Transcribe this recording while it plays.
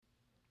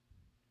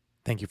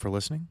Thank you for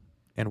listening,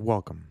 and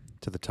welcome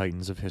to the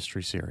Titans of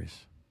History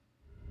series.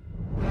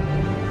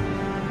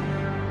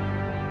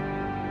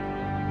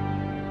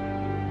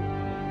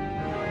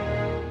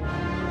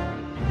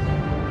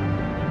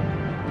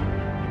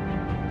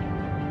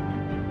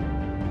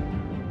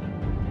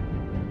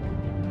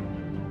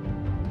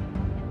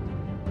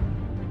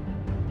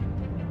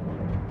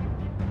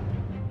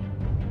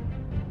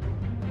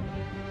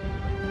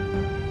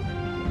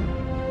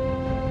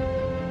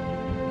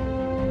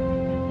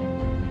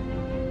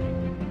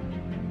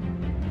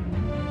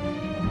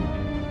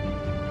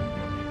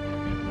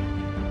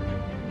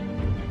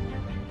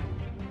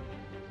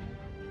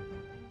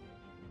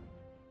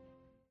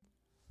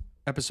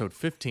 Episode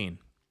 15,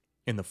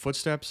 In the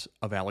Footsteps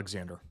of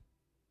Alexander.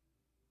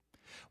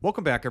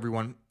 Welcome back,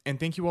 everyone,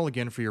 and thank you all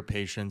again for your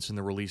patience in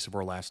the release of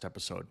our last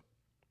episode.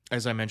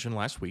 As I mentioned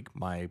last week,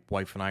 my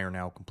wife and I are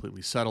now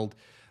completely settled,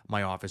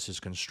 my office is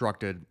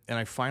constructed, and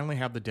I finally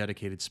have the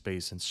dedicated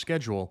space and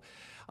schedule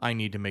I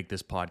need to make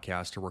this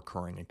podcast a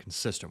recurring and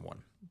consistent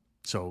one.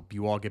 So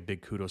you all get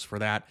big kudos for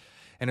that.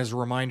 And as a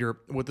reminder,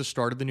 with the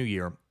start of the new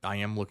year, I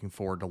am looking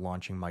forward to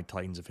launching my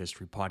Titans of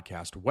History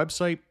podcast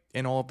website,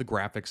 and all of the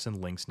graphics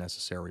and links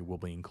necessary will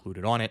be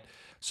included on it.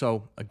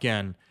 So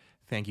again,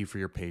 thank you for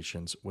your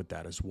patience with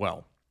that as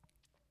well.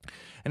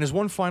 And as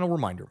one final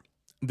reminder,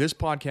 this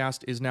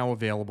podcast is now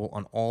available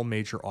on all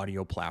major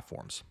audio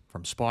platforms,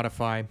 from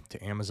Spotify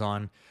to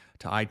Amazon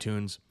to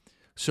iTunes.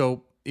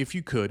 So if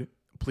you could,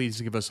 please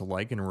give us a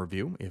like and a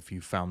review if you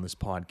found this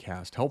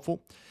podcast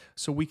helpful,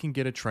 so we can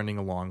get it trending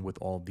along with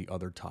all the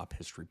other top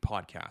history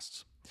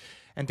podcasts.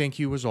 And thank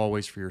you, as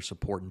always, for your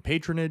support and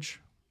patronage.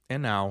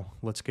 And now,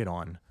 let's get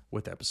on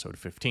with episode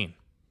 15.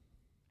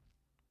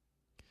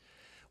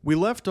 We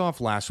left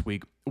off last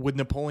week with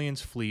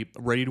Napoleon's fleet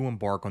ready to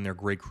embark on their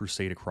great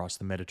crusade across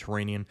the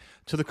Mediterranean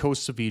to the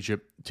coasts of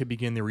Egypt to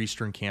begin their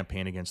eastern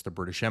campaign against the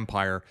British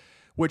Empire,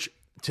 which,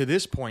 to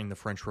this point in the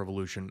French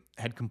Revolution,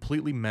 had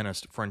completely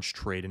menaced French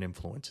trade and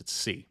influence at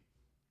sea.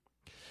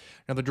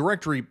 Now, the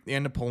Directory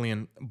and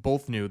Napoleon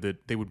both knew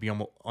that they would be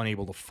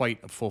unable to fight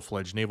a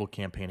full-fledged naval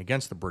campaign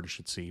against the British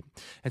at sea,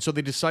 and so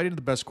they decided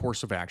the best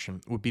course of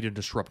action would be to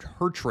disrupt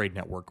her trade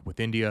network with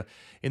India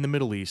in the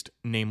Middle East,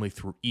 namely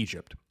through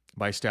Egypt,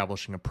 by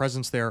establishing a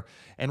presence there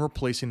and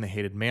replacing the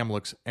hated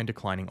Mamluks and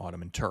declining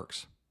Ottoman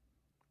Turks.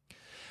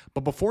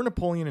 But before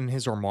Napoleon and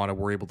his armada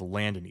were able to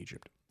land in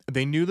Egypt,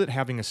 they knew that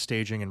having a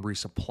staging and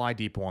resupply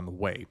depot on the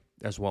way,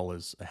 as well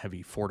as a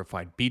heavy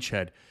fortified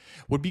beachhead,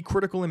 would be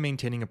critical in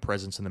maintaining a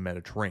presence in the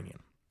Mediterranean,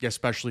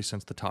 especially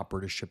since the top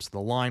British ships of the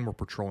line were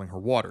patrolling her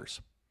waters.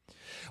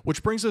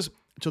 Which brings us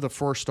to the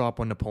first stop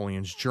on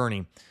Napoleon's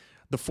journey,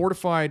 the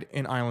fortified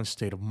and island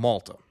state of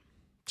Malta.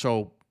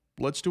 So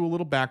let's do a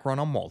little background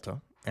on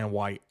Malta and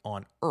why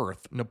on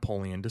earth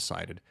Napoleon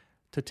decided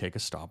to take a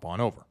stop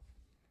on over.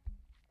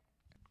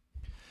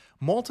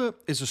 Malta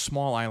is a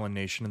small island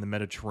nation in the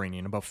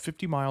Mediterranean about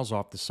 50 miles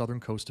off the southern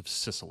coast of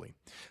Sicily,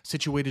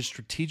 situated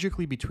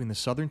strategically between the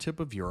southern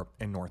tip of Europe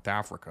and North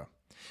Africa.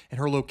 And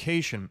her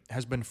location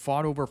has been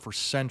fought over for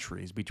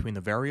centuries between the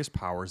various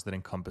powers that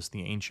encompass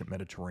the ancient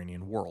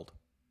Mediterranean world.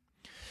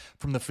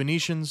 From the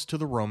Phoenicians to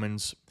the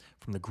Romans,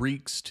 from the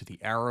Greeks to the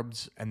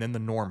Arabs, and then the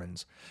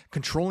Normans,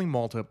 controlling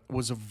Malta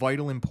was of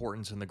vital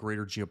importance in the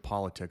greater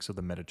geopolitics of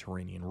the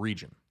Mediterranean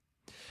region.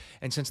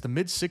 And since the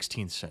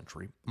mid-16th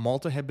century,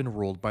 Malta had been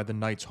ruled by the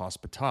Knights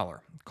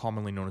Hospitaller,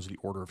 commonly known as the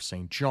Order of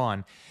St.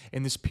 John,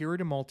 and this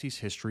period in Maltese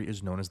history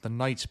is known as the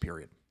Knights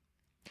period.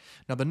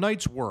 Now, the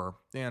Knights were,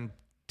 and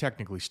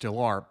technically still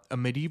are, a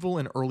medieval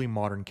and early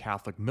modern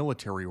Catholic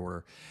military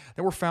order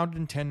that were founded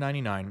in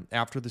 1099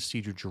 after the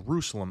siege of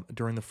Jerusalem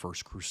during the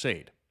First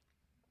Crusade.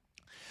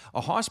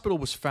 A hospital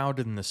was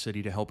founded in the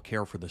city to help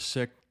care for the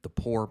sick, the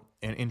poor,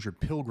 and injured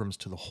pilgrims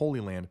to the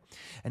Holy Land,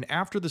 and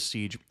after the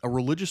siege, a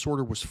religious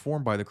order was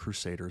formed by the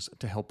Crusaders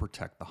to help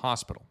protect the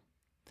hospital.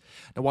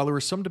 Now, while there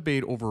is some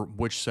debate over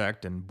which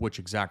sect and which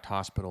exact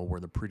hospital were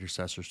the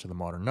predecessors to the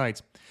modern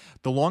Knights,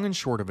 the long and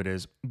short of it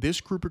is,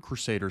 this group of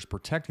Crusaders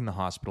protecting the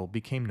hospital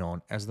became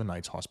known as the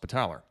Knights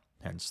Hospitaller,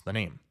 hence the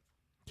name.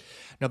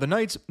 Now, the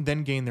Knights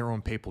then gained their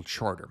own papal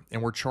charter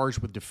and were charged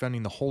with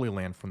defending the Holy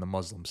Land from the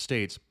Muslim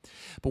states,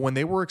 but when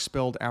they were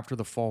expelled after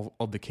the fall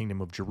of the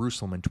Kingdom of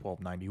Jerusalem in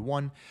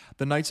 1291,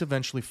 the Knights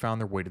eventually found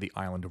their way to the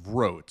island of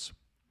Rhodes.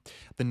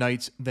 The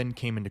Knights then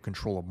came into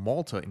control of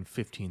Malta in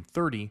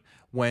 1530,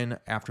 when,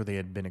 after they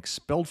had been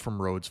expelled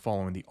from Rhodes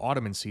following the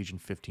Ottoman siege in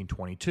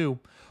 1522,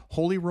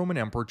 Holy Roman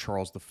Emperor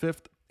Charles V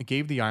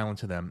gave the island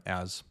to them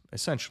as,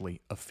 essentially,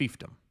 a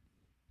fiefdom.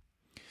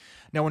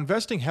 Now,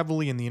 investing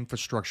heavily in the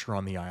infrastructure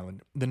on the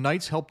island, the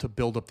Knights helped to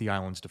build up the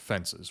island's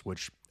defenses,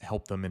 which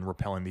helped them in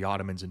repelling the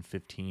Ottomans in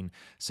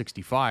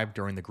 1565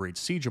 during the Great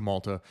Siege of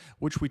Malta,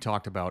 which we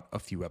talked about a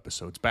few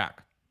episodes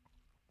back.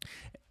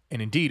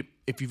 And indeed,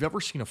 if you've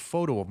ever seen a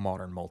photo of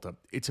modern Malta,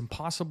 it's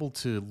impossible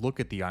to look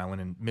at the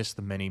island and miss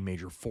the many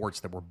major forts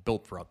that were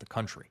built throughout the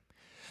country.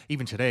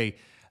 Even today,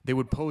 they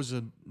would pose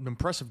an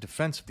impressive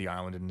defense of the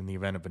island in the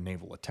event of a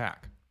naval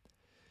attack.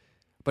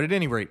 But at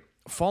any rate,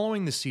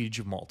 following the siege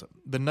of Malta,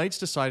 the Knights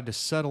decided to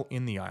settle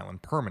in the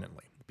island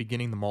permanently,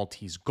 beginning the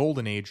Maltese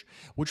Golden Age,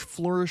 which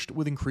flourished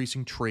with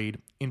increasing trade,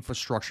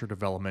 infrastructure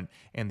development,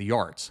 and the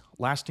arts,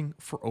 lasting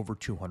for over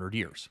 200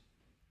 years.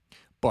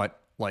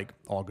 But, like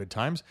all good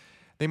times,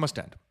 they must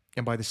end,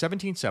 and by the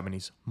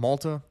 1770s,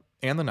 Malta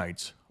and the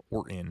Knights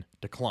were in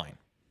decline.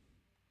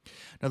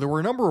 Now, there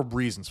were a number of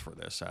reasons for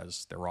this,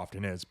 as there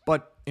often is,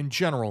 but in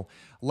general,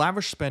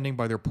 lavish spending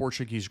by their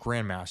Portuguese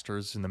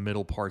grandmasters in the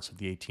middle parts of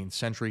the 18th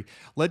century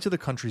led to the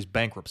country's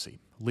bankruptcy,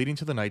 leading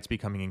to the Knights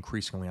becoming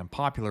increasingly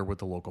unpopular with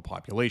the local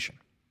population.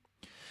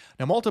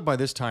 Now, Malta by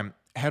this time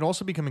had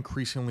also become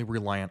increasingly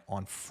reliant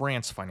on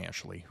France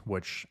financially,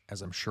 which,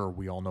 as I'm sure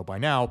we all know by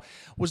now,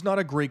 was not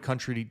a great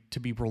country to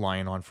be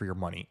relying on for your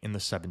money in the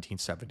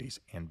 1770s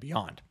and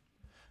beyond.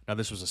 Now,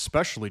 this was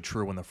especially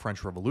true when the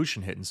French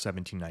Revolution hit in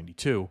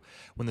 1792,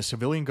 when the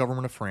civilian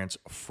government of France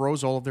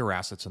froze all of their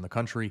assets in the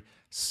country,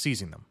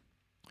 seizing them.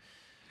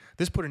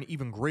 This put an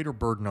even greater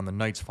burden on the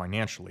Knights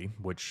financially,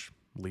 which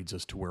leads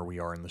us to where we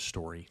are in the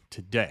story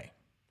today.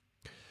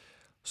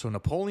 So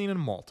Napoleon and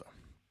Malta,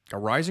 a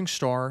rising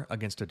star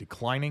against a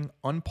declining,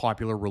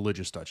 unpopular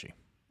religious duchy.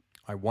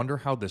 I wonder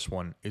how this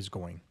one is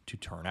going to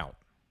turn out.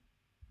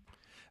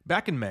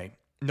 Back in May,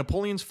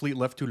 Napoleon's fleet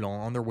left Toulon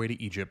on their way to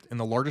Egypt in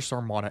the largest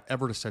armada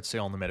ever to set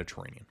sail in the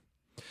Mediterranean.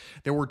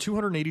 There were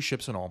 280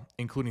 ships in all,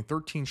 including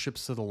 13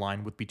 ships to the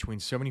line with between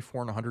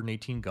 74 and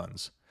 118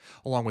 guns,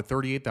 along with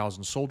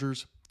 38,000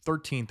 soldiers,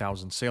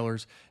 13,000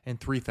 sailors, and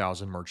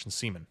 3,000 merchant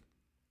seamen.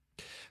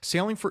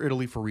 Sailing for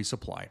Italy for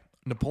resupply,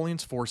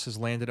 Napoleon's forces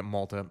landed at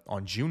Malta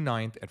on June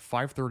 9th at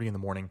 5:30 in the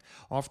morning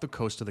off the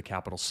coast of the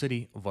capital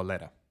city,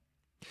 Valletta.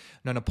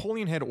 Now,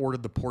 Napoleon had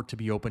ordered the port to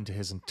be open to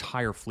his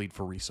entire fleet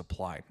for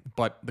resupply,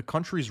 but the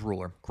country's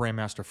ruler,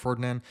 Grandmaster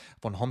Ferdinand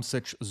von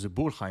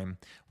Homsich-Zebullheim,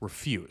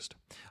 refused,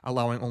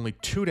 allowing only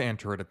 2 to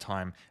enter at a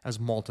time as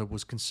Malta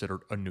was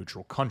considered a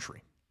neutral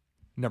country.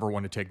 Never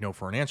one to take no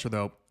for an answer,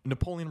 though,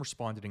 Napoleon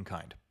responded in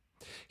kind.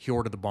 He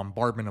ordered the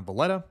bombardment of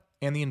Valletta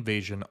and the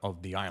invasion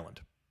of the island.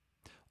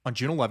 On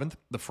June 11th,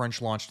 the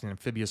French launched an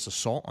amphibious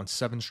assault on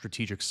 7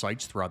 strategic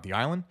sites throughout the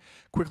island,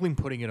 quickly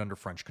putting it under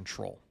French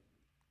control.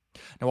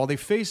 Now, while they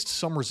faced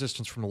some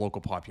resistance from the local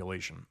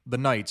population, the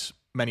Knights,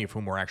 many of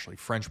whom were actually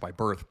French by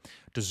birth,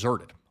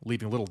 deserted,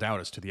 leaving little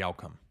doubt as to the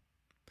outcome.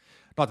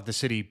 Not that the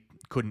city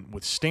couldn't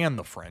withstand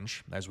the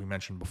French. As we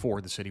mentioned before,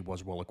 the city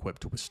was well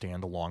equipped to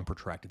withstand a long,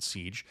 protracted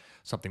siege,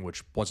 something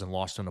which wasn't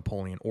lost to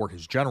Napoleon or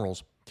his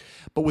generals.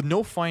 But with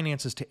no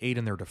finances to aid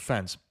in their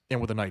defense, and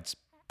with the Knights'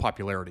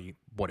 popularity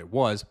what it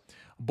was,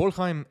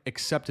 Bollheim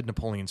accepted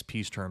Napoleon's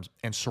peace terms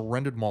and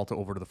surrendered Malta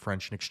over to the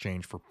French in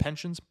exchange for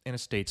pensions and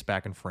estates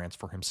back in France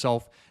for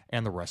himself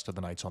and the rest of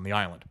the Knights on the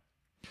island.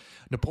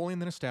 Napoleon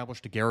then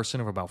established a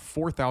garrison of about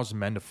 4,000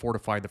 men to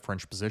fortify the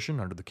French position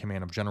under the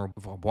command of General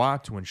Vaubois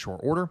to ensure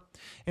order,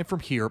 and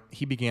from here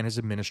he began his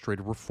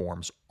administrative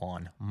reforms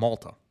on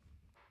Malta.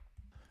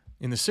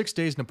 In the 6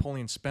 days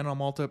Napoleon spent on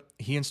Malta,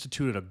 he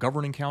instituted a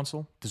governing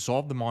council,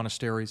 dissolved the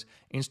monasteries,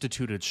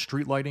 instituted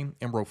street lighting,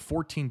 and wrote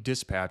 14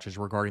 dispatches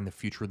regarding the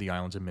future of the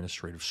island's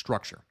administrative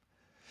structure.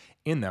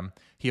 In them,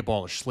 he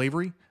abolished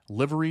slavery,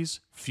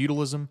 liveries,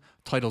 feudalism,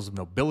 titles of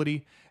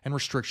nobility, and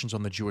restrictions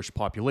on the Jewish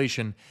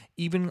population,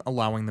 even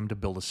allowing them to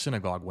build a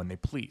synagogue when they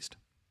pleased.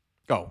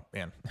 Oh,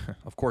 and,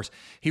 of course,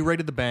 he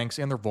raided the banks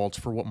and their vaults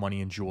for what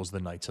money and jewels the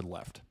Knights had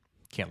left.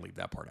 Can't leave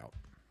that part out.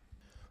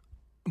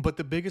 But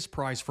the biggest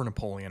prize for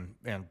Napoleon,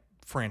 and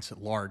France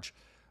at large,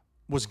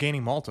 was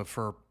gaining Malta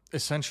for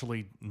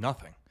essentially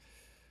nothing.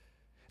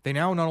 They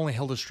now not only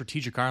held a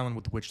strategic island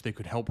with which they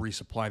could help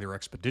resupply their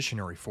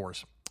expeditionary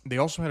force, they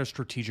also had a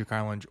strategic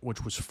island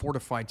which was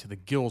fortified to the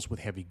gills with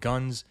heavy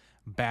guns,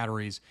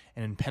 batteries,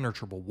 and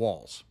impenetrable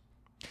walls.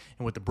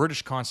 And with the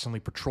British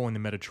constantly patrolling the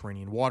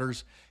Mediterranean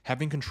waters,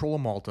 having control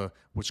of Malta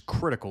was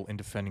critical in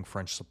defending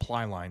French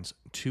supply lines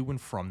to and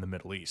from the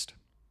Middle East.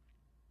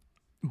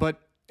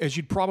 But as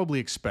you'd probably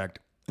expect,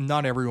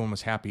 not everyone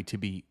was happy to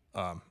be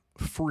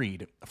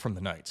freed from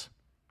the Knights.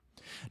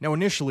 Now,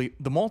 initially,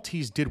 the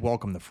Maltese did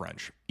welcome the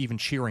French, even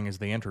cheering as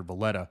they entered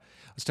Valletta,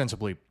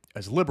 ostensibly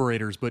as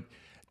liberators, but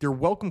their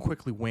welcome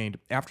quickly waned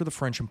after the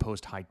French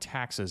imposed high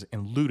taxes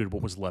and looted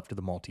what was left of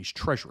the Maltese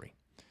treasury.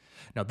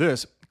 Now,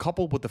 this,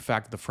 coupled with the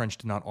fact that the French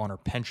did not honor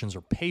pensions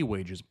or pay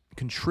wages,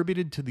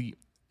 contributed to the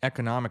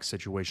economic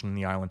situation in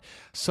the island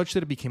such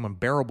that it became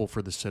unbearable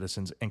for the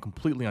citizens and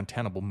completely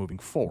untenable moving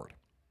forward.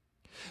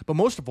 But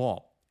most of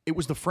all, it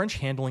was the French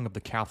handling of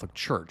the Catholic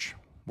Church,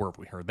 where have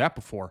we heard that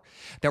before,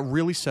 that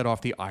really set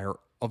off the ire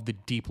of the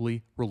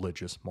deeply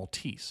religious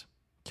Maltese.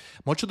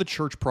 Much of the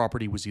church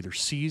property was either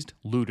seized,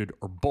 looted,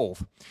 or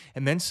both,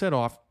 and then set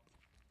off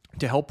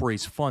to help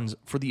raise funds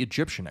for the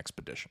Egyptian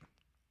expedition.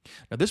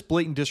 Now, this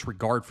blatant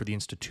disregard for the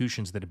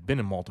institutions that had been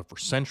in Malta for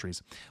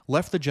centuries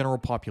left the general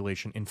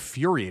population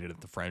infuriated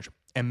at the French,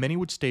 and many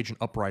would stage an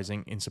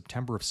uprising in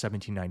September of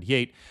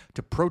 1798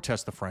 to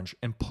protest the French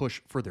and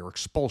push for their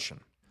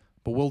expulsion.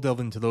 But we'll delve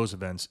into those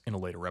events in a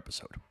later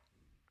episode.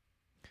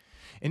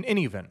 In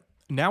any event,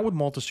 now with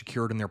Malta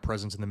secured and their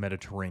presence in the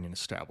Mediterranean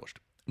established,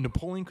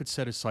 Napoleon could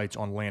set his sights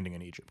on landing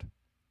in Egypt.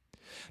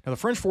 Now, the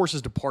French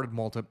forces departed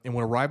Malta and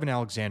would arrive in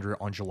Alexandria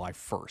on July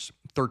 1st,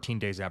 13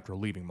 days after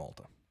leaving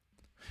Malta.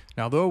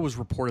 Now, though it was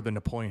reported that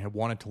Napoleon had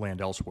wanted to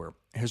land elsewhere,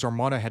 his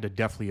armada had to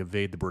deftly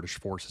evade the British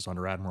forces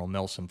under Admiral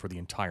Nelson for the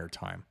entire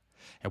time,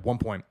 at one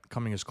point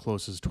coming as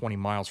close as 20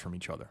 miles from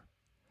each other.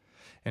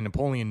 And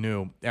Napoleon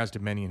knew, as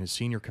did many in his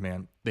senior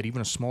command, that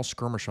even a small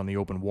skirmish on the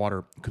open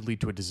water could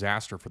lead to a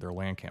disaster for their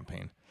land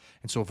campaign.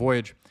 And so a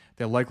voyage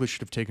that likely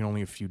should have taken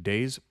only a few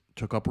days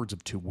took upwards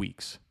of 2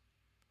 weeks.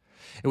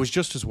 It was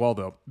just as well,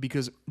 though,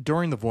 because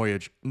during the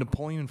voyage,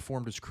 Napoleon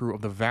informed his crew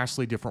of the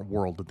vastly different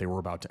world that they were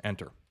about to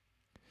enter.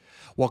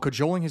 While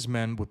cajoling his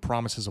men with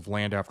promises of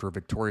land after a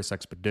victorious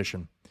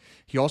expedition,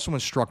 he also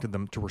instructed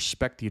them to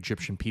respect the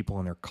Egyptian people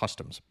and their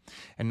customs,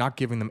 and not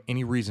giving them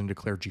any reason to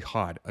declare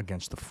jihad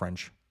against the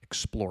French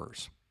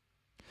explorers.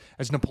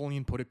 As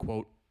Napoleon put it,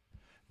 quote,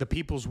 "The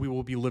peoples we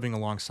will be living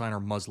alongside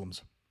are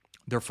Muslims.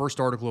 Their first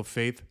article of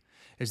faith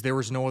is there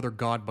is no other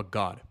God but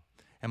God,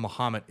 and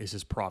Muhammad is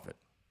his prophet.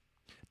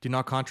 Do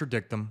not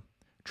contradict them.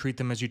 Treat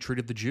them as you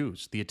treated the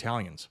Jews, the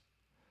Italians.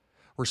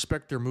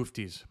 Respect their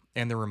muftis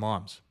and their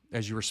imams,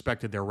 as you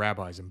respected their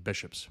rabbis and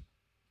bishops.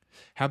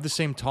 Have the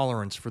same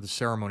tolerance for the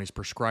ceremonies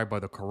prescribed by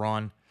the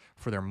Quran,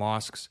 for their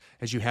mosques,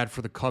 as you had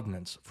for the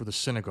covenants, for the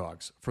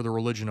synagogues, for the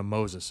religion of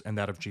Moses and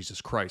that of Jesus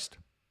Christ.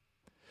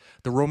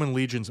 The Roman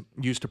legions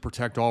used to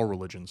protect all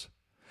religions.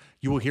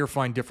 You will here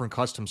find different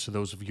customs to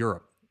those of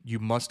Europe. You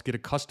must get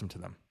accustomed to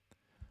them.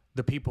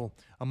 The people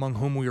among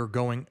whom we are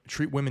going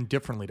treat women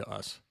differently to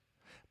us,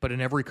 but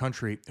in every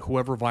country,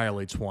 whoever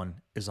violates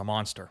one is a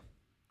monster.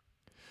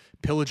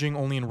 Pillaging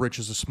only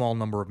enriches a small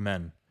number of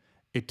men.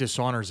 It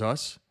dishonors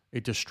us.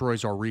 It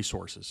destroys our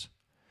resources.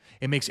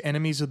 It makes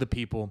enemies of the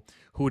people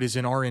who it is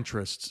in our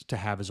interests to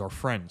have as our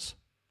friends.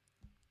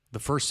 The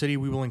first city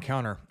we will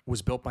encounter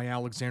was built by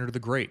Alexander the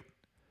Great.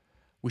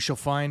 We shall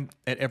find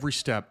at every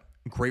step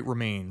great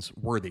remains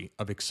worthy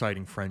of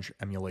exciting French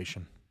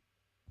emulation."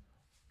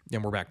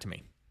 Then we're back to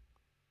me.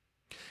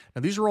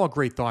 Now, these are all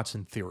great thoughts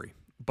in theory,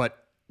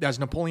 but as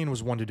Napoleon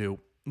was one to do,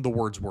 the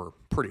words were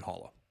pretty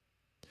hollow.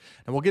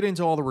 And we'll get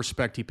into all the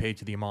respect he paid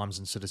to the imams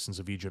and citizens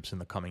of Egypt in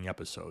the coming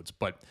episodes,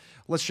 but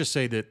let's just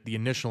say that the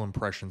initial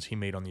impressions he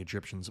made on the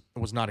Egyptians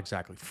was not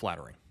exactly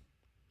flattering.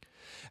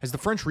 As the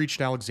French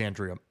reached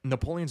Alexandria,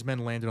 Napoleon's men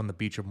landed on the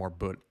beach of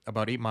Marbut,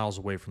 about 8 miles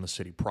away from the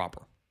city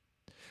proper.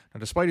 Now,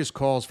 despite his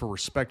calls for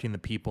respecting the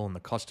people and the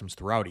customs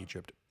throughout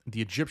Egypt,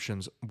 the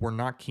Egyptians were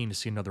not keen to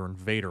see another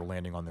invader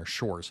landing on their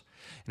shores,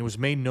 and it was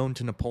made known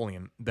to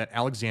Napoleon that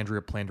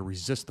Alexandria planned to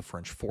resist the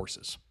French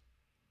forces.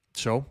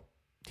 So,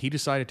 he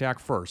decided to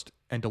act first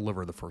and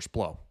deliver the first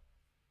blow.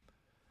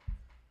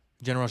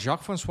 General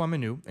Jacques-François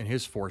Menou and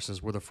his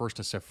forces were the first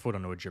to set foot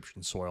onto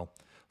Egyptian soil,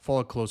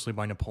 followed closely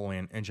by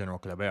Napoleon and General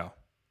Kleber.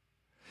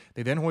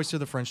 They then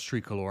hoisted the French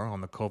tricolor on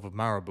the Cove of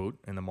Marabout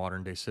in the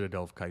modern-day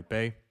citadel of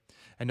Quebec,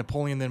 and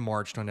Napoleon then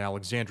marched on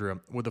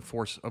Alexandria with a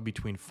force of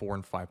between 4,000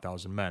 and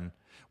 5,000 men,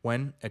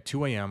 when, at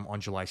 2 a.m.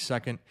 on July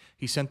 2nd,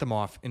 he sent them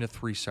off into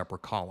 3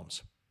 separate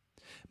columns.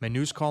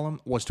 Menou's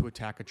column was to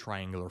attack a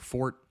triangular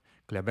fort,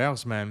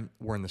 Kleber's men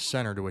were in the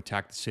center to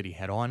attack the city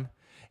head-on,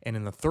 and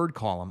in the third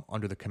column,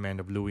 under the command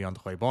of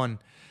Louis-André Bonne,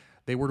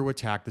 they were to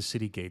attack the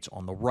city gates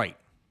on the right.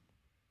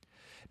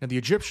 Now, the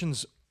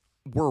Egyptians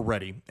were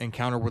ready and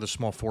countered with a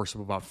small force of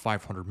about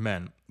 500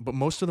 men, but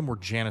most of them were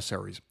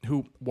janissaries,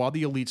 who, while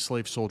the elite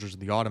slave soldiers of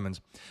the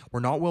Ottomans,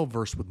 were not well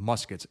versed with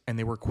muskets, and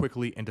they were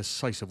quickly and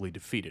decisively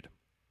defeated.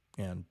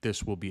 And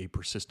this will be a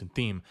persistent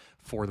theme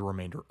for the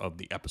remainder of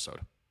the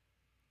episode.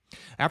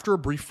 After a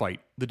brief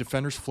fight, the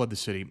defenders fled the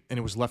city, and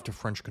it was left to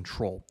French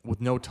control, with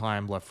no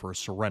time left for a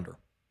surrender.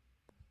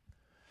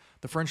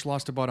 The French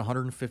lost about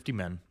 150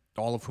 men,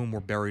 all of whom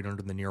were buried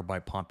under the nearby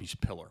Pompey's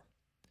Pillar.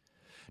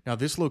 Now,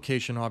 this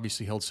location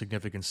obviously held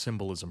significant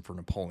symbolism for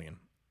Napoleon.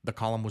 The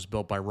column was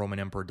built by Roman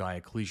Emperor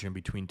Diocletian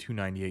between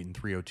 298 and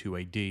 302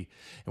 AD,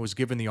 and was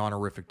given the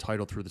honorific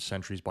title through the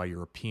centuries by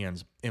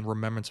Europeans in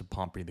remembrance of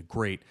Pompey the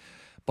Great,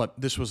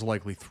 but this was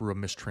likely through a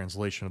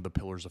mistranslation of the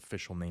pillar's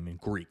official name in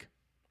Greek.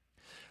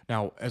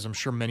 Now, as I'm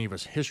sure many of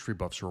us history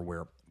buffs are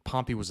aware,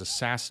 Pompey was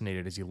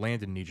assassinated as he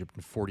landed in Egypt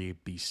in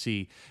 48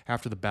 BC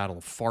after the Battle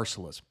of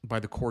Pharsalus by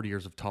the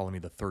courtiers of Ptolemy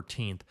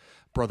XIII,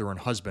 brother and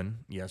husband,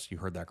 yes, you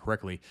heard that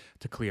correctly,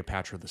 to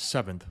Cleopatra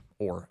VII,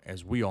 or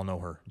as we all know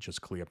her,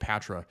 just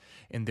Cleopatra,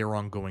 in their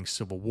ongoing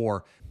civil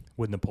war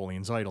with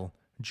Napoleon's idol,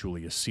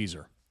 Julius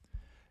Caesar.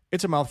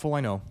 It's a mouthful,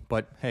 I know,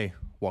 but hey,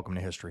 welcome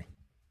to history.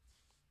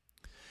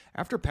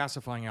 After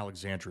pacifying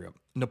Alexandria,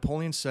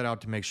 Napoleon set out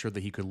to make sure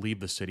that he could leave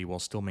the city while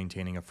still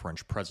maintaining a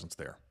French presence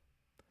there.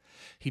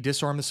 He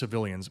disarmed the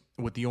civilians,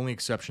 with the only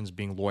exceptions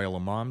being loyal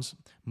imams,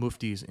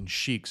 muftis, and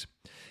sheiks,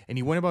 and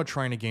he went about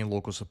trying to gain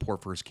local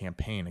support for his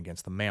campaign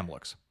against the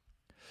Mamluks.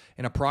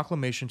 In a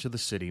proclamation to the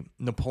city,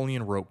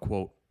 Napoleon wrote,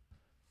 quote,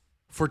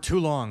 "For too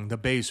long, the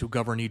beys who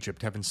govern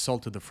Egypt have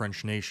insulted the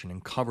French nation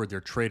and covered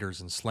their traitors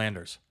and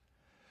slanders.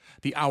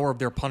 The hour of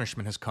their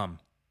punishment has come.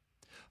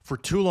 For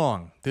too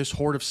long, this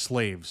horde of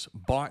slaves,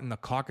 bought in the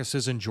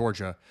Caucasus and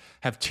Georgia,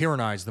 have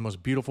tyrannized the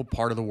most beautiful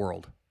part of the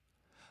world.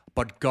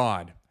 But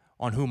God,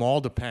 on whom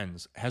all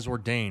depends, has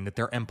ordained that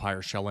their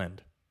empire shall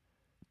end.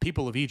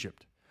 People of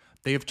Egypt,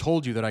 they have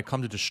told you that I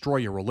come to destroy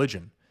your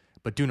religion,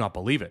 but do not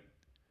believe it.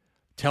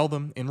 Tell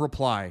them, in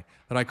reply,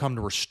 that I come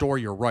to restore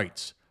your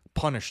rights,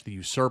 punish the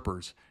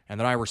usurpers, and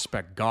that I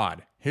respect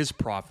God, His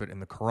prophet,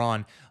 and the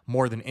Quran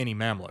more than any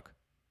Mamluk.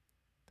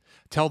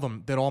 Tell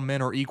them that all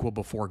men are equal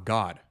before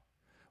God.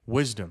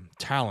 Wisdom,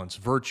 talents,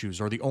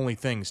 virtues are the only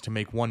things to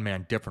make one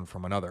man different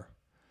from another.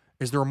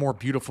 Is there a more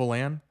beautiful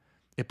land?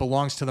 It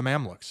belongs to the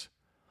Mamluks.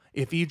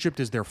 If Egypt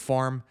is their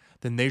farm,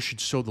 then they should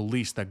sow the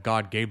least that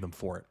God gave them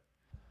for it.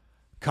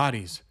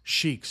 Qadis,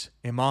 sheikhs,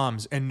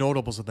 imams, and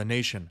notables of the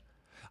nation,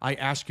 I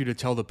ask you to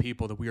tell the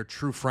people that we are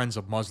true friends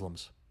of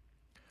Muslims.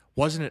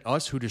 Wasn't it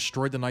us who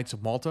destroyed the Knights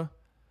of Malta?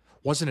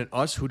 Wasn't it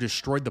us who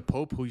destroyed the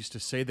Pope who used to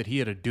say that he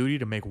had a duty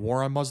to make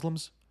war on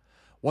Muslims?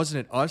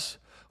 Wasn't it us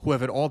who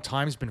have at all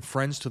times been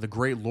friends to the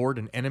great Lord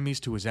and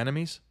enemies to his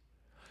enemies?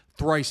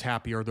 Thrice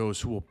happy are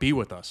those who will be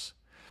with us.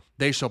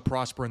 They shall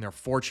prosper in their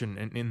fortune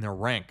and in their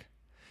rank.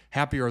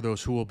 Happy are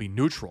those who will be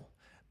neutral.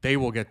 They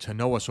will get to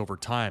know us over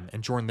time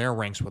and join their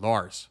ranks with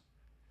ours.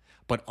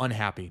 But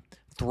unhappy,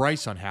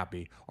 thrice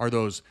unhappy, are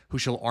those who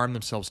shall arm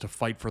themselves to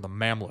fight for the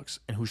Mamluks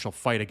and who shall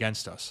fight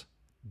against us.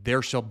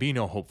 There shall be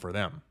no hope for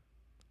them.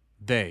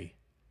 They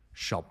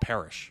shall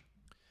perish.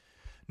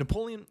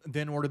 Napoleon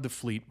then ordered the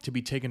fleet to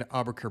be taken to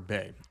Albuquerque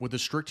Bay with the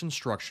strict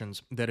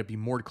instructions that it be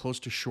moored close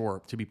to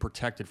shore to be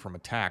protected from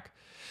attack,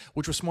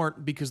 which was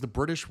smart because the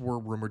British were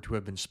rumored to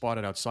have been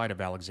spotted outside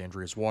of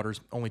Alexandria's waters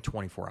only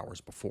 24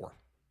 hours before.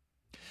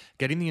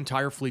 Getting the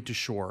entire fleet to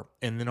shore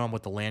and then on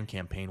with the land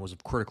campaign was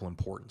of critical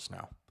importance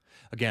now.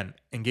 Again,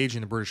 engaging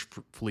the British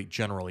fleet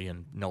generally,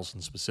 and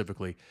Nelson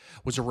specifically,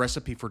 was a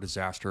recipe for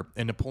disaster,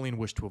 and Napoleon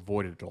wished to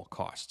avoid it at all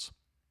costs.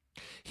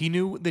 He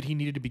knew that he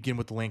needed to begin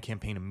with the land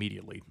campaign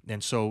immediately,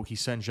 and so he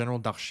sent General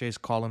Darchet's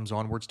columns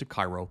onwards to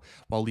Cairo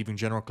while leaving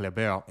General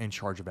Kleber in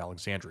charge of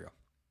Alexandria.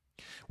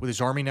 With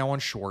his army now on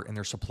shore and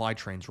their supply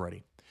trains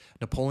ready,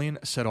 Napoleon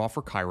set off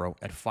for Cairo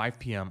at 5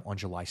 p.m. on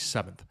July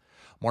 7th,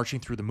 marching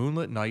through the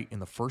moonlit night in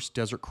the first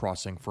desert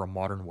crossing for a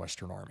modern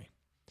Western army.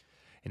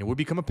 And it would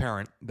become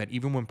apparent that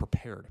even when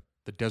prepared,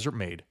 the desert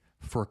made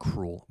for a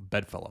cruel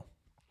bedfellow.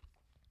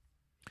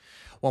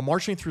 While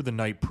marching through the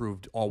night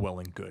proved all well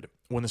and good,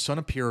 when the sun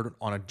appeared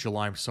on a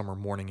July summer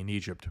morning in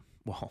Egypt,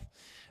 well,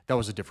 that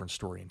was a different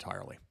story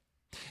entirely.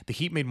 The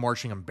heat made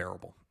marching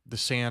unbearable, the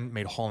sand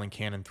made hauling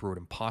cannon through it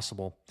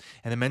impossible,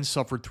 and the men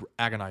suffered through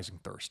agonizing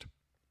thirst.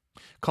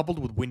 Coupled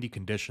with windy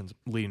conditions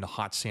leading to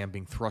hot sand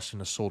being thrust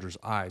into soldiers'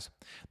 eyes,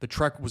 the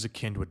trek was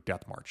akin to a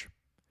death march.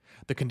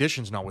 The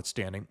conditions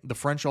notwithstanding, the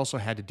French also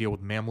had to deal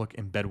with Mamluk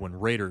and Bedouin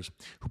raiders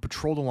who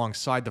patrolled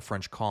alongside the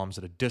French columns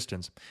at a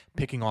distance,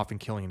 picking off and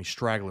killing any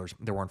stragglers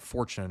that were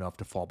unfortunate enough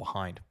to fall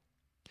behind.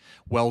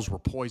 Wells were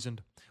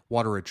poisoned,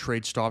 water at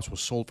trade stops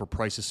was sold for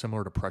prices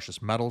similar to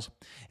precious metals,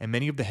 and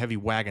many of the heavy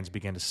wagons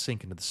began to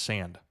sink into the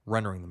sand,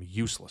 rendering them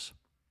useless.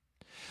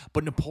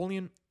 But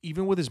Napoleon,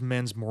 even with his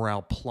men's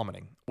morale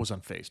plummeting, was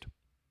unfazed.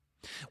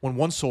 When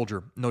one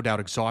soldier, no doubt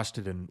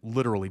exhausted and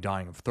literally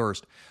dying of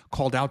thirst,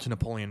 called out to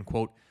Napoleon,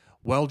 quote,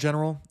 "Well,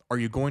 General, are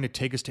you going to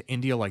take us to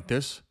India like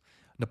this?"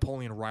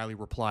 Napoleon wryly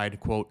replied,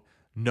 quote,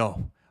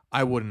 "No,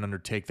 I wouldn't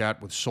undertake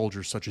that with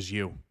soldiers such as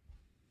you."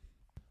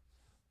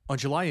 On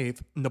July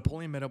 8th,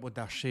 Napoleon met up with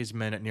Darchet's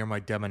men at near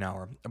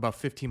Demanauer, about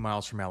 15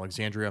 miles from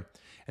Alexandria,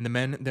 and the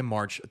men then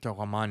marched to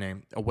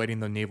Ramane, awaiting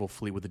the naval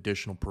fleet with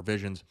additional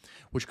provisions,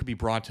 which could be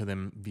brought to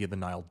them via the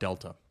Nile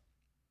Delta.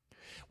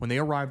 When they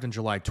arrived on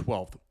July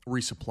 12th,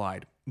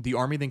 resupplied, the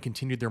army then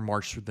continued their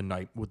march through the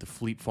night with the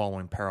fleet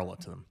following parallel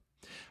to them.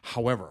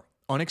 However,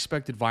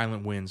 unexpected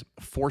violent winds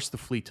forced the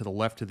fleet to the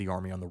left of the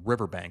army on the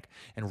riverbank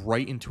and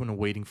right into an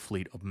awaiting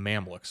fleet of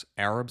Mamluks,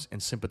 Arabs,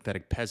 and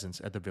sympathetic peasants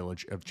at the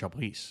village of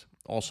Chabris,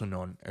 also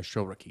known as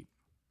Shorakit.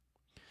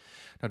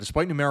 Now,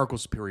 despite numerical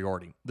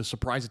superiority, the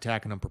surprise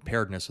attack and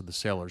unpreparedness of the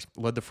sailors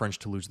led the French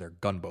to lose their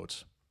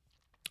gunboats.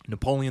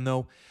 Napoleon,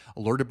 though,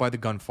 alerted by the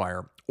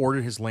gunfire,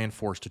 ordered his land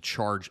force to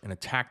charge and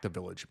attack the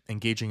village,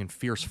 engaging in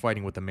fierce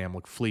fighting with the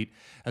Mamluk fleet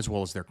as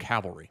well as their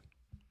cavalry.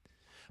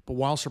 But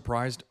while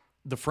surprised,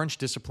 the French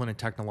discipline and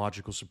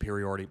technological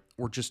superiority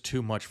were just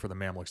too much for the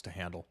Mamluks to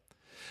handle,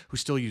 who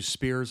still used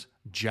spears,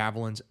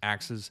 javelins,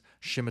 axes,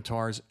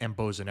 scimitars, and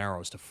bows and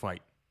arrows to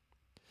fight.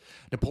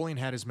 Napoleon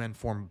had his men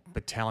form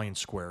battalion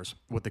squares,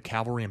 with the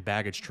cavalry and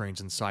baggage trains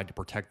inside to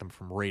protect them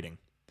from raiding.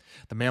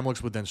 The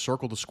Mamluks would then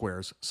circle the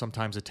squares,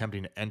 sometimes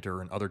attempting to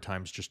enter and other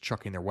times just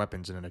chucking their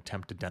weapons in an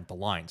attempt to dent the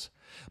lines.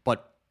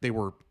 But they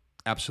were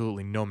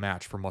absolutely no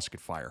match for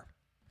musket fire.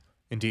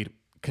 Indeed,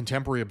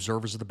 contemporary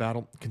observers of the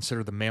battle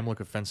consider the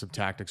Mamluk offensive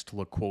tactics to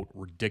look, quote,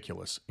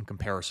 ridiculous in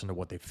comparison to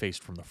what they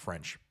faced from the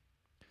French.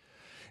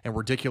 And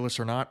ridiculous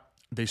or not,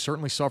 they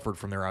certainly suffered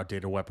from their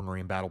outdated weaponry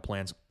and battle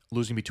plans,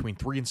 losing between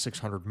 300 and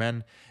 600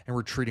 men and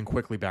retreating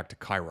quickly back to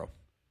Cairo.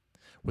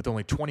 With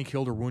only 20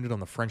 killed or wounded on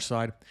the French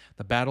side,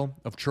 the Battle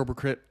of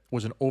Chobrakit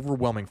was an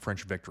overwhelming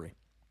French victory.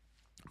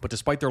 But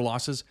despite their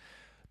losses,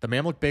 the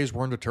Mamluk Beys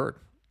weren't deterred,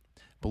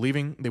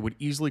 believing they would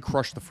easily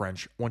crush the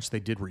French once they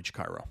did reach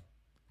Cairo.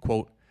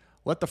 Quote,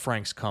 "Let the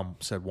Franks come,"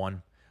 said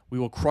one. We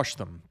will crush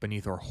them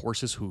beneath our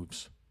horses'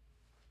 hooves.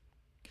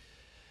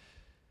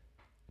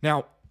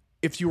 Now,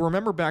 if you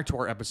remember back to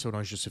our episode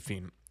on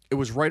Josephine, it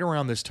was right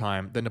around this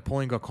time that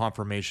Napoleon got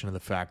confirmation of the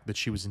fact that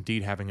she was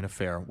indeed having an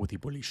affair with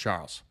Hippolyte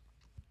Charles.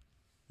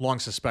 Long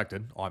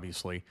suspected,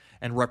 obviously,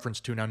 and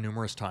referenced to now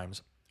numerous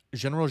times,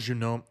 General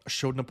Junot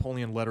showed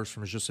Napoleon letters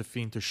from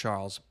Josephine to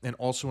Charles and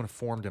also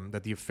informed him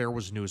that the affair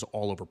was news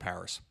all over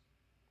Paris.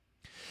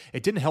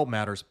 It didn't help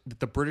matters that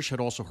the British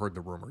had also heard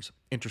the rumors,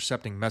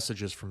 intercepting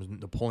messages from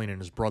Napoleon and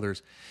his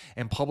brothers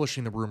and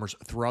publishing the rumors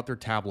throughout their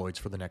tabloids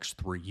for the next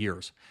 3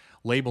 years,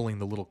 labeling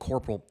the little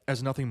corporal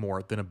as nothing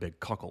more than a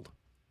big cuckold.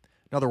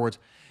 In other words,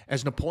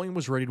 as Napoleon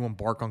was ready to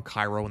embark on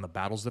Cairo and the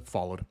battles that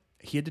followed,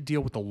 he had to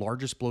deal with the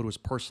largest blow to his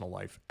personal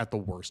life at the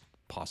worst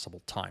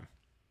possible time.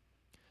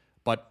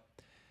 But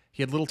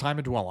he had little time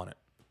to dwell on it,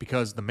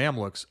 because the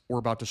Mamluks were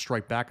about to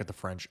strike back at the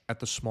French at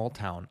the small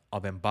town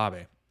of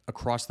Mbabe,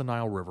 across the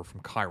Nile River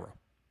from Cairo.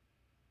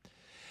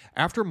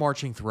 After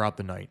marching throughout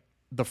the night,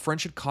 the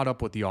French had caught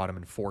up with the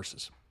Ottoman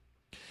forces.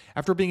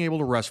 After being able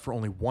to rest for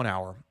only 1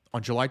 hour,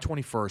 on July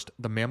 21st,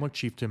 the Mamluk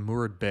chieftain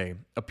Murad Bey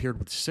appeared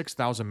with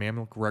 6,000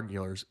 Mamluk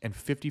regulars and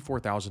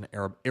 54,000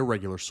 Arab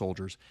irregular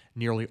soldiers,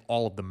 nearly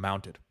all of them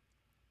mounted.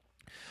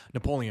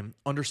 Napoleon,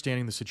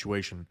 understanding the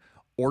situation,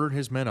 ordered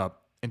his men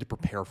up and to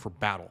prepare for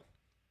battle.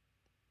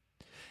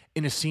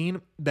 In a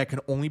scene that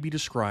can only be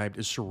described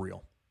as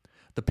surreal,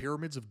 the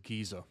pyramids of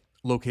Giza,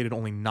 located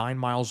only 9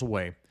 miles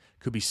away,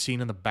 could be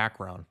seen in the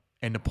background,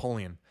 and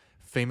Napoleon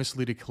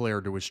famously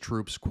declared to his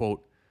troops,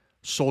 quote,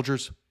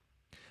 "Soldiers,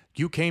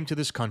 you came to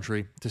this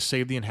country to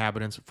save the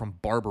inhabitants from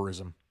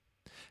barbarism,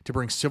 to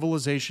bring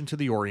civilization to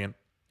the Orient,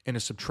 and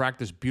to subtract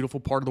this beautiful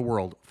part of the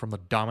world from the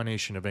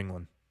domination of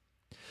England.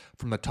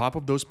 From the top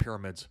of those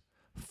pyramids,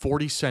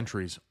 40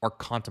 centuries are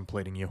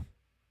contemplating you."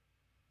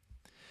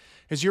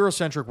 His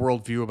Eurocentric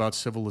worldview about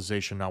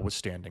civilization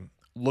notwithstanding,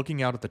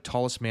 looking out at the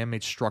tallest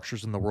man-made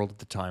structures in the world at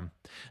the time,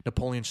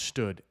 Napoleon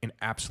stood in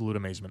absolute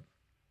amazement.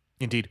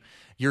 Indeed,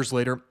 years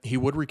later, he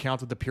would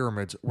recount that the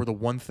pyramids were the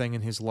one thing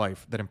in his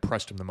life that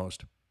impressed him the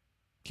most.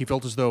 He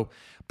felt as though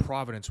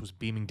Providence was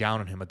beaming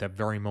down on him at that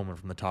very moment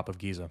from the top of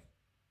Giza.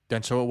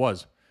 Then so it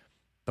was.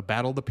 The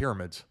Battle of the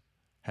Pyramids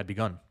had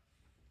begun.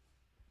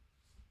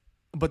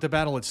 But the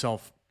battle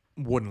itself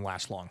wouldn't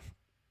last long.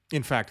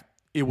 In fact,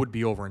 it would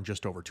be over in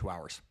just over 2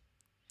 hours.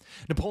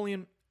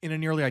 Napoleon, in a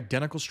nearly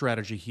identical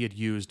strategy he had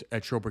used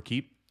at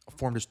Chobrukit,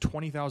 formed his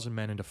 20,000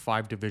 men into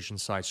 5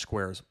 division-sized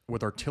squares,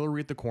 with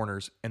artillery at the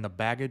corners and the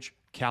baggage,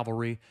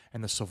 cavalry,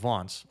 and the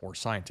savants, or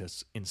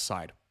scientists,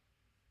 inside.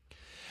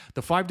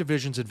 The 5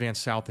 divisions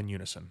advanced south in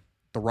unison,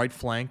 the right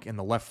flank and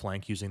the left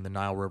flank using the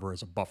Nile River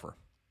as a buffer.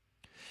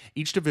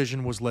 Each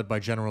division was led by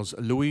Generals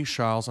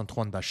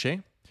Louis-Charles-Antoine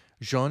Daché,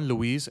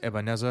 Jean-Louis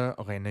Ebenezer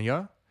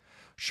Reynier,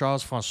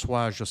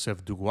 Charles-François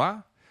Joseph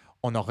Dugois,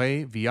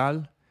 Honoré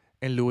Vial,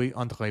 and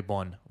Louis-André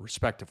Bonne,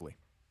 respectively.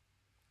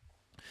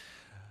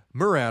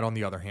 Murad, on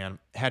the other hand,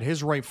 had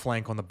his right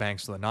flank on the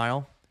banks of the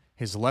Nile,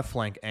 his left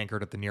flank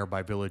anchored at the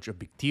nearby village of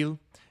Bictil,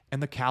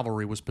 and the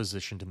cavalry was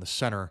positioned in the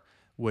center,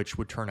 which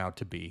would turn out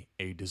to be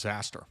a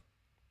disaster.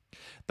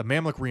 The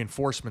Mamluk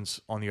reinforcements,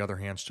 on the other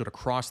hand, stood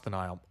across the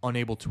Nile,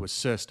 unable to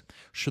assist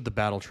should the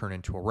battle turn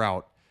into a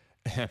rout.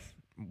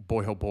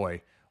 Boy, oh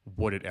boy,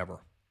 would it ever.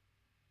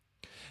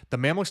 The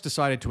Mamluks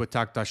decided to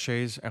attack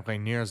Daché's and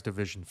Reynier's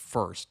division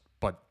first,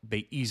 but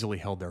they easily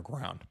held their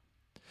ground.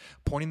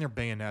 Pointing their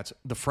bayonets,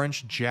 the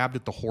French jabbed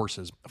at the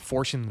horses,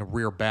 forcing them to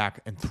rear back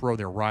and throw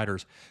their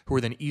riders, who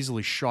were then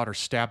easily shot or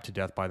stabbed to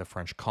death by the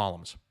French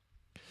columns.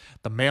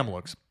 The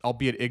Mamluks,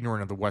 albeit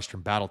ignorant of the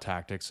Western battle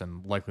tactics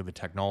and likely the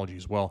technology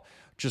as well,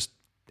 just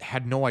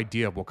had no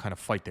idea of what kind of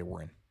fight they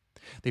were in.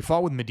 They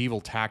fought with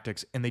medieval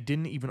tactics, and they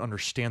didn't even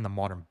understand the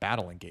modern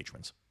battle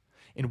engagements.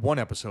 In one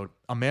episode,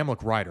 a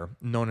Mamluk rider,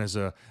 known as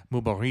a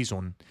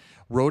Mubarizun,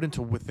 rode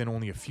into within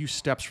only a few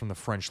steps from the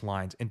French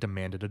lines and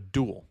demanded a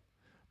duel.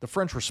 The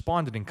French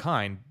responded in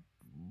kind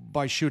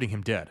by shooting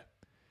him dead.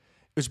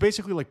 It was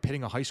basically like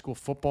pitting a high school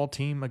football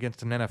team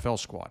against an NFL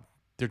squad.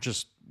 There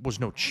just was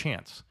no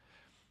chance.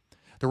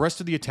 The rest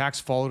of the attacks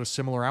followed a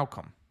similar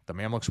outcome. The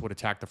Mamluks would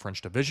attack the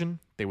French division,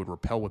 they would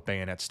repel with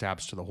bayonet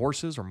stabs to the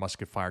horses or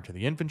musket fire to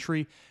the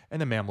infantry,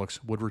 and the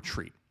Mamluks would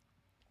retreat.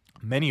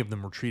 Many of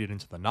them retreated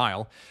into the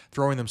Nile,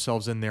 throwing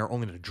themselves in there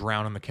only to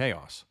drown in the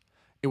chaos.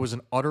 It was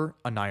an utter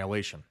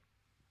annihilation.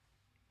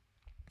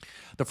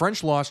 The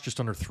French lost just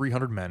under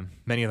 300 men,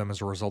 many of them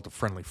as a result of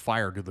friendly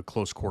fire due to the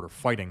close quarter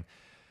fighting,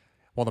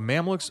 while the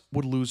Mamluks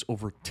would lose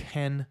over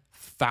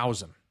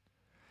 10,000.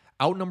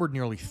 Outnumbered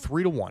nearly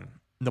 3-1,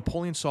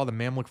 Napoleon saw the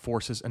Mamluk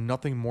forces as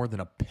nothing more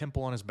than a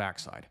pimple on his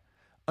backside.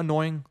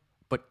 Annoying,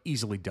 but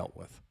easily dealt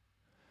with.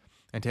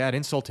 And to add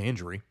insult to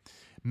injury,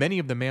 many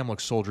of the Mamluk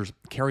soldiers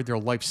carried their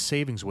life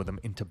savings with them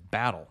into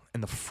battle,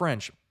 and the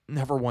French,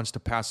 never once to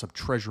pass up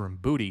treasure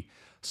and booty,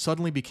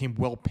 suddenly became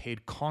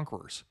well-paid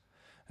conquerors.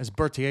 As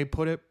Berthier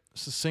put it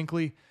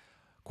succinctly,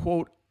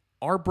 quote,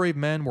 "Our brave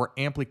men were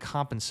amply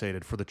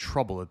compensated for the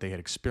trouble that they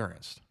had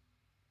experienced."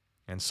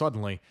 And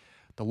suddenly,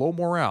 the low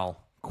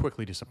morale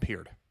quickly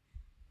disappeared.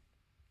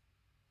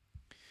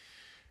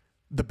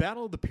 The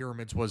Battle of the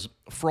Pyramids was,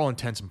 for all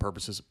intents and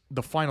purposes,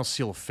 the final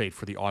seal of fate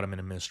for the Ottoman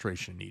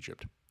administration in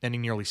Egypt,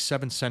 ending nearly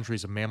 7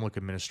 centuries of Mamluk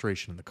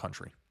administration in the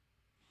country.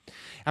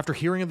 After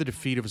hearing of the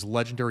defeat of his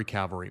legendary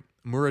cavalry,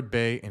 Murad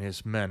Bey and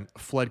his men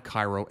fled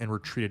Cairo and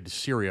retreated to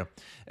Syria,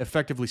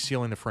 effectively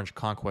sealing the French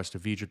conquest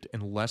of Egypt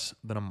in less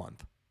than a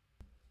month.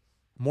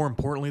 More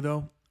importantly,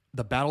 though,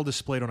 the battle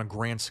displayed on a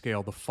grand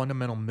scale the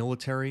fundamental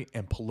military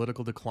and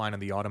political decline of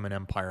the Ottoman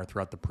Empire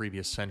throughout the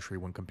previous century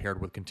when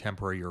compared with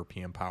contemporary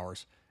European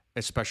powers,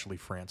 especially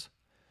France.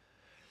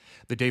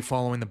 The day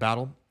following the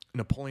battle,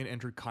 Napoleon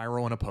entered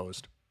Cairo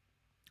unopposed.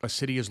 A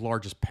city as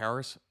large as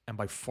Paris, and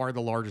by far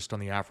the largest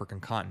on the African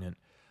continent,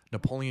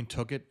 Napoleon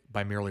took it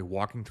by merely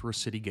walking through a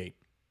city gate.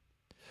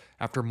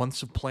 After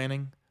months of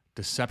planning,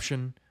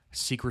 deception,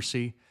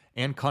 secrecy,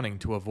 and cunning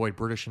to avoid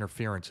British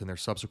interference in their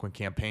subsequent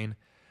campaign,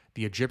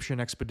 the Egyptian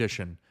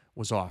expedition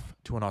was off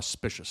to an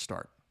auspicious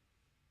start.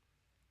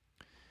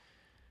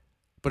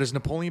 But as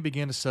Napoleon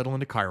began to settle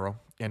into Cairo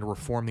and to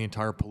reform the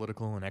entire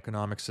political and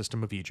economic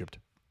system of Egypt,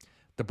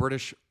 the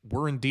British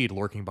were indeed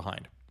lurking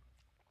behind.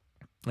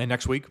 And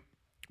next week,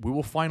 we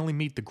will finally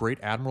meet the great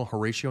Admiral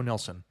Horatio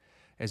Nelson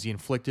as he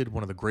inflicted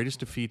one of the greatest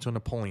defeats on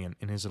Napoleon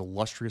in his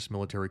illustrious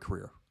military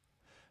career.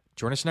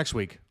 Join us next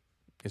week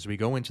as we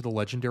go into the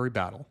legendary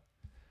battle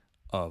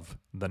of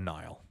the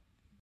Nile.